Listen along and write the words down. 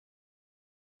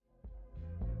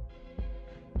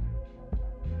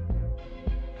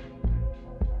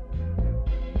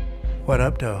What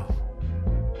up, though?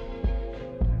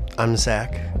 I'm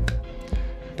Zach,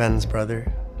 Ben's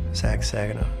brother, Zach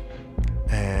Saginaw,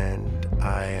 and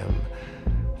I am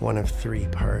one of 3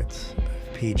 parts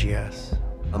of PGS.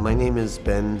 My name is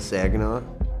Ben Saginaw.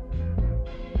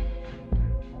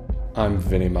 I'm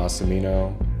Vinnie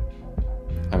Massimino.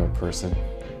 I'm a person.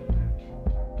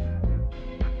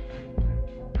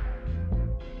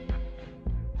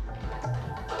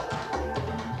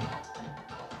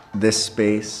 This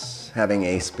space, having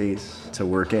a space to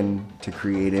work in, to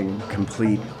creating,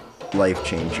 complete life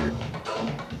changer.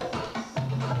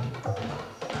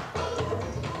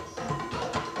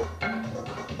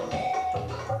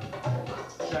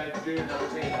 Should I do another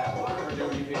take that one, or do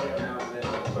we take it now and then?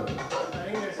 I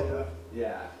think there's enough.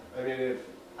 Yeah, I mean,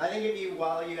 I think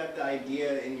while you got the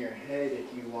idea in your head,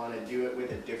 if you want to do it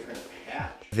with a different patch.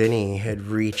 Vinnie had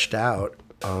reached out,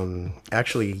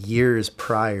 actually years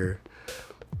prior,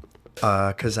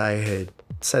 because I had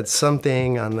said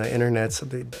something on the internet,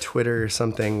 something, Twitter or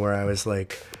something, where I was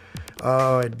like,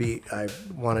 oh, I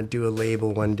want to do a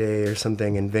label one day or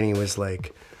something, and Vinnie was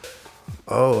like,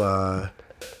 oh,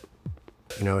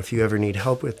 you know, if you ever need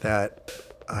help with that,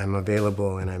 I'm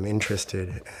available and I'm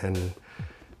interested, and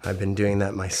I've been doing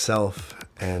that myself,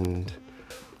 and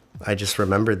I just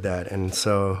remembered that, and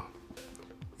so,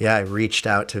 yeah, I reached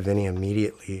out to Vinnie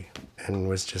immediately and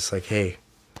was just like, hey,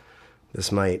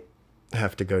 this might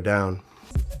have to go down.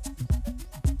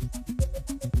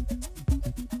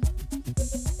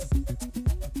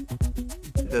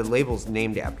 The label's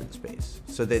named after the space,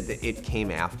 so that it came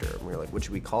after. And we were like, what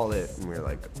should we call it? And we were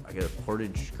like, I guess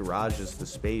Portage Garage is the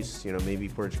space, you know, maybe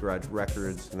Portage Garage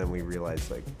Records. And then we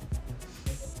realized like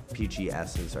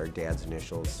PGS is our dad's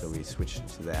initials, so we switched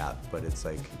to that. But it's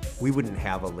like, we wouldn't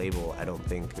have a label, I don't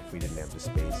think, if we didn't have the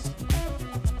space.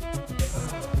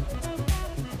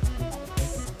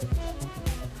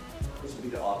 this would be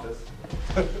the office.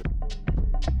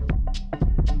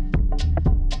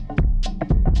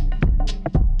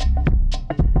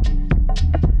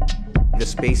 The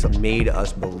space made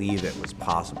us believe it was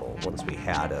possible once we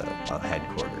had a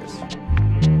headquarters.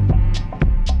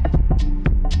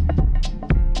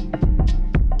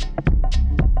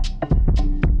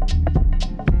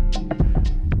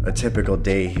 A typical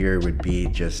day here would be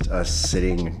just us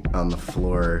sitting on the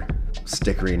floor,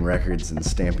 stickering records and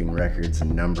stamping records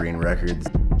and numbering records.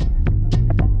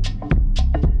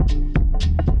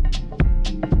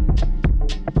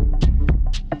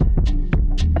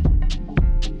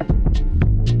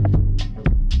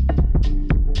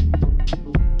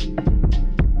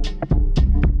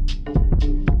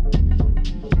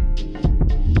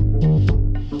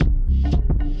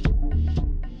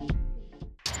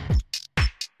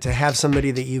 To have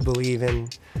somebody that you believe in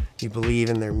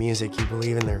their music, you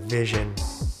believe in their vision,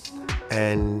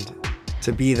 and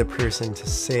to be the person to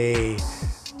say,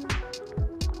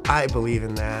 I believe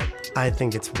in that, I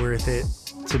think it's worth it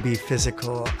to be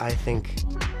physical, I think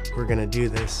we're gonna do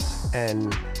this,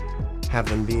 and have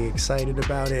them be excited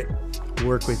about it,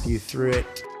 work with you through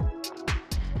it.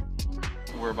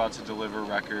 We're about to deliver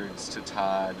records to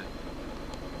Todd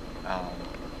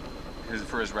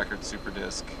for his record Super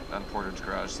Disc on Portage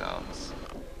Garage Sounds.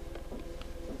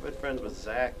 I've been friends with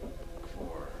Zach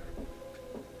for,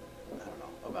 I don't know,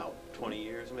 about 20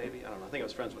 years maybe. I don't know. I think I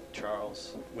was friends with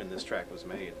Charles when this track was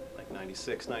made, like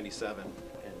 96, 97.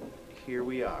 And here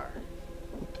we are.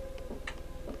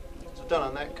 It's done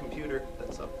on that computer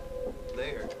that's up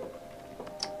there.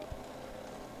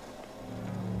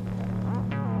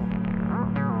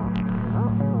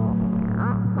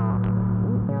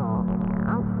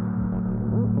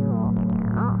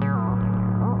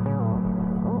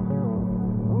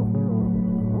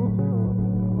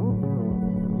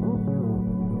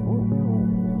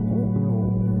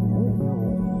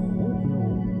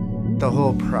 The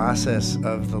whole process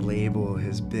of the label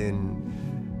has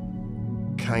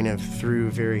been kind of through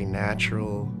very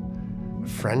natural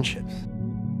friendships.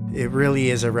 It really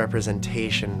is a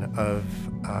representation of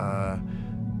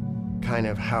kind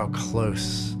of how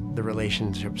close the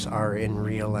relationships are in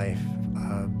real life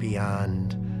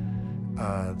beyond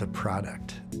the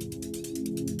product.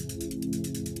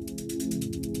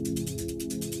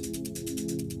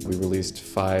 We released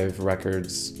 5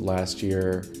 records last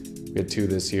year. We had 2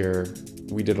 this year.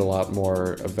 We did a lot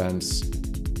more events.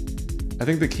 I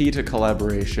think the key to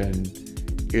collaboration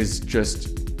is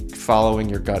just following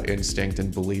your gut instinct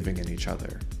and believing in each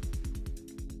other.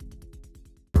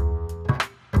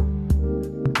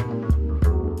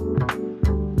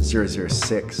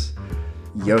 006,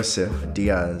 Yosef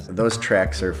Diaz. Those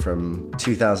tracks are from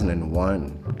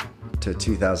 2001 to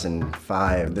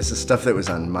 2005. This is stuff that was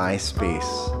on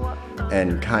MySpace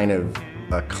and kind of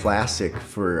a classic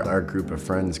for our group of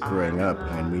friends growing up,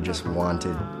 and we just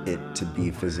wanted it to be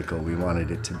physical. We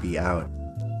wanted it to be out.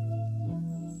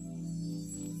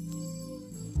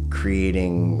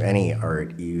 Creating any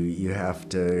art, you have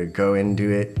to go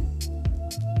into it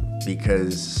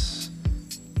because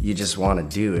you just want to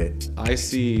do it. I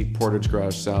see Portage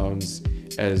Garage Sounds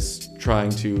as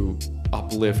trying to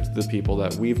uplift the people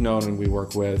that we've known and we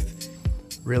work with.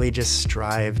 Really just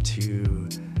strive to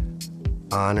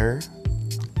honor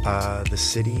the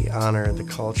city, honor the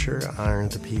culture, honor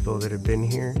the people that have been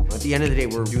here. At the end of the day,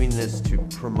 we're doing this to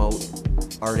promote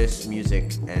artists'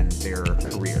 music and their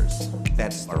careers.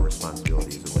 That's our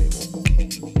responsibility as a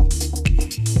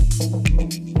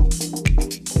label.